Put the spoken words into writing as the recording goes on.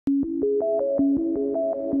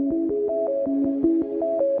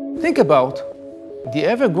Think about the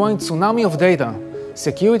ever-growing tsunami of data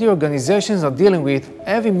security organizations are dealing with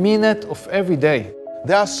every minute of every day.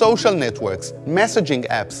 There are social networks, messaging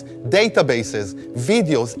apps, databases,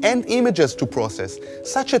 videos, and images to process.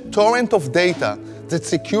 Such a torrent of data that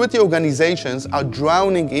security organizations are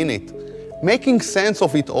drowning in it. Making sense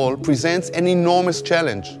of it all presents an enormous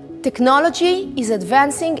challenge. Technology is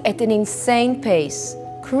advancing at an insane pace.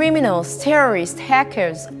 Criminals, terrorists,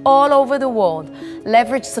 hackers all over the world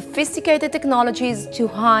leverage sophisticated technologies to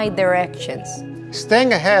hide their actions.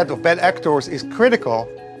 Staying ahead of bad actors is critical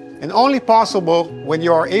and only possible when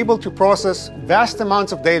you are able to process vast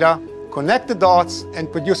amounts of data, connect the dots,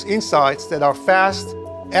 and produce insights that are fast,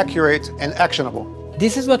 accurate, and actionable.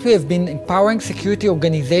 This is what we have been empowering security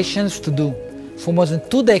organizations to do for more than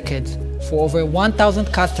 2 decades for over 1,000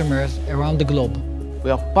 customers around the globe. We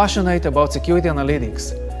are passionate about security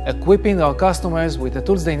analytics, equipping our customers with the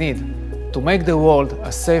tools they need to make the world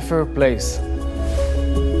a safer place.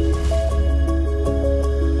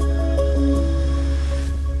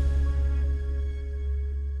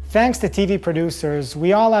 Thanks to TV producers,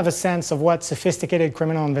 we all have a sense of what sophisticated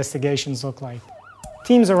criminal investigations look like.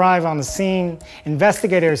 Teams arrive on the scene,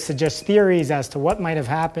 investigators suggest theories as to what might have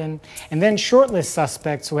happened, and then shortlist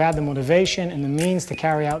suspects who had the motivation and the means to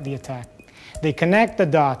carry out the attack. They connect the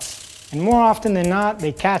dots, and more often than not,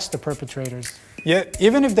 they catch the perpetrators. Yet,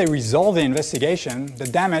 even if they resolve the investigation, the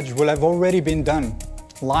damage will have already been done.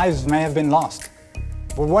 Lives may have been lost.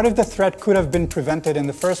 But what if the threat could have been prevented in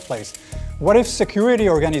the first place? What if security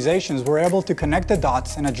organizations were able to connect the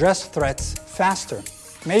dots and address threats faster?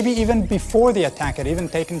 Maybe even before the attack had even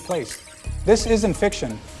taken place. This isn't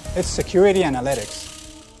fiction, it's security analytics.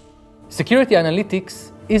 Security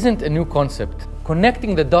analytics isn't a new concept.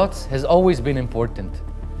 Connecting the dots has always been important.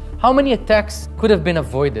 How many attacks could have been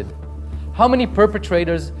avoided? How many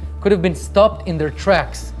perpetrators could have been stopped in their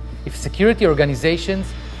tracks if security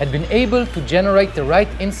organizations had been able to generate the right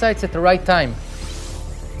insights at the right time?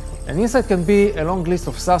 An insight can be a long list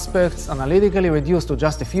of suspects analytically reduced to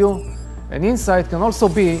just a few. An insight can also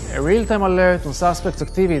be a real-time alert on suspects'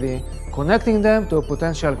 activity, connecting them to a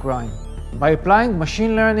potential crime. By applying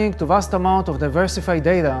machine learning to vast amount of diversified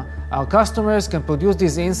data, our customers can produce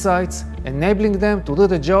these insights, enabling them to do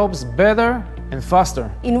the jobs better and faster.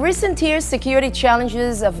 In recent years, security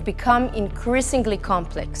challenges have become increasingly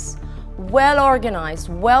complex. Well-organized,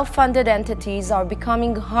 well-funded entities are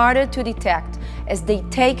becoming harder to detect as they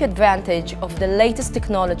take advantage of the latest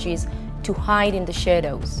technologies to hide in the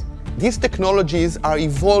shadows. These technologies are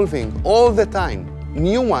evolving all the time.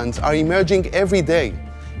 New ones are emerging every day,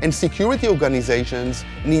 and security organizations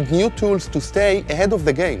need new tools to stay ahead of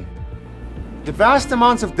the game. The vast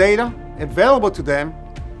amounts of data available to them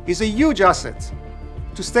is a huge asset.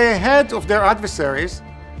 To stay ahead of their adversaries,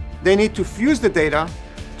 they need to fuse the data,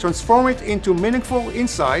 transform it into meaningful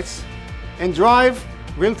insights, and drive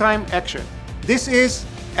real-time action. This is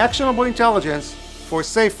actionable intelligence for a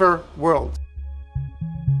safer world.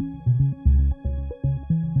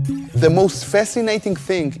 The most fascinating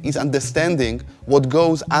thing is understanding what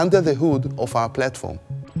goes under the hood of our platform.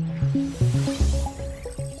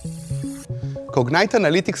 Cognyte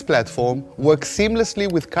Analytics platform works seamlessly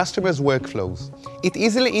with customers' workflows. It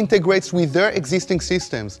easily integrates with their existing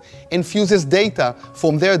systems and fuses data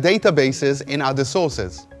from their databases and other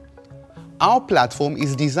sources. Our platform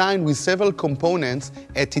is designed with several components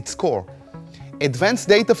at its core. Advanced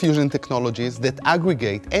data fusion technologies that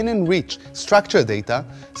aggregate and enrich structured data,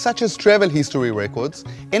 such as travel history records,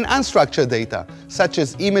 and unstructured data, such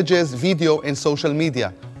as images, video, and social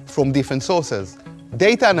media, from different sources.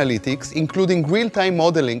 Data analytics, including real-time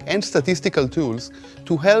modeling and statistical tools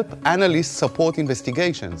to help analysts support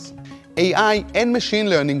investigations. AI and machine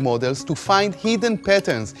learning models to find hidden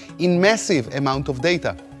patterns in massive amount of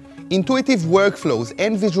data. Intuitive workflows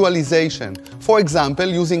and visualization, for example,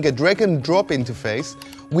 using a drag-and-drop interface,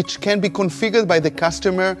 which can be configured by the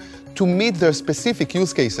customer to meet their specific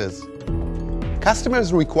use cases.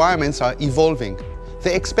 Customers' requirements are evolving.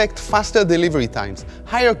 They expect faster delivery times,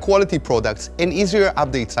 higher quality products, and easier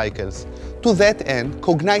update cycles. To that end,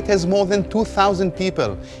 Cognyte has more than 2,000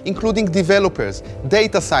 people, including developers,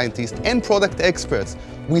 data scientists, and product experts,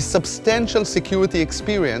 with substantial security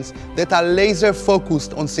experience that are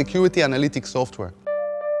laser-focused on security analytics software.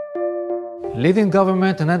 Leading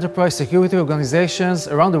government and enterprise security organizations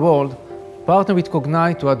around the world partner with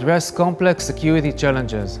Cognyte to address complex security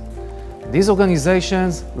challenges. These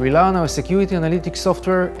organizations rely on our security analytics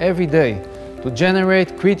software every day to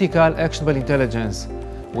generate critical, actionable intelligence.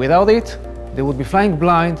 Without it, they would be flying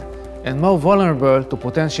blind and more vulnerable to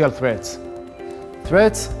potential threats.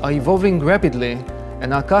 Threats are evolving rapidly,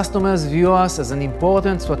 and our customers view us as an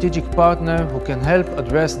important strategic partner who can help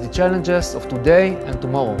address the challenges of today and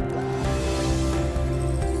tomorrow.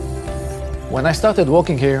 When I started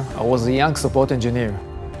working here, I was a young support engineer.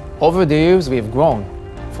 Over the years, we have grown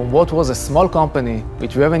from what was a small company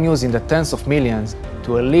with revenues in the tens of millions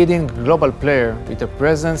to a leading global player with a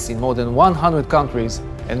presence in more than 100 countries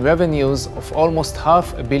and revenues of almost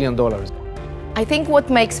 $500 million. I think what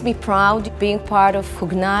makes me proud being part of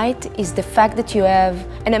Cognyte is the fact that you have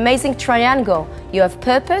an amazing triangle. You have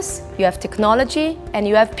purpose, you have technology, and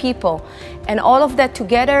you have people. And all of that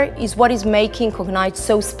together is what is making Cognyte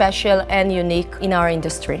so special and unique in our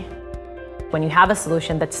industry. When you have a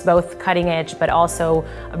solution that's both cutting edge but also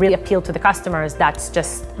really appeal to the customers, that's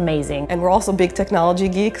just amazing. And we're also big technology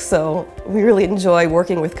geeks, so we really enjoy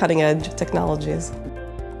working with cutting edge technologies.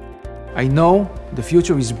 I know the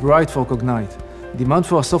future is bright for Cognyte. Demand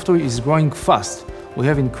for our software is growing fast. We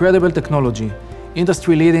have incredible technology,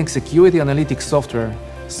 industry-leading security analytics software,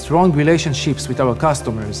 strong relationships with our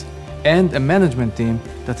customers, and a management team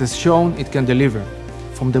that has shown it can deliver.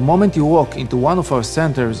 From the moment you walk into one of our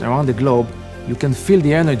centers around the globe, you can feel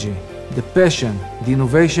the energy, the passion, the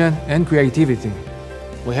innovation, and creativity.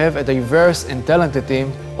 We have a diverse and talented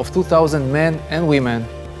team of 2,000 men and women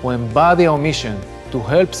who embody our mission to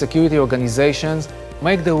help security organizations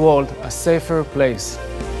make the world a safer place.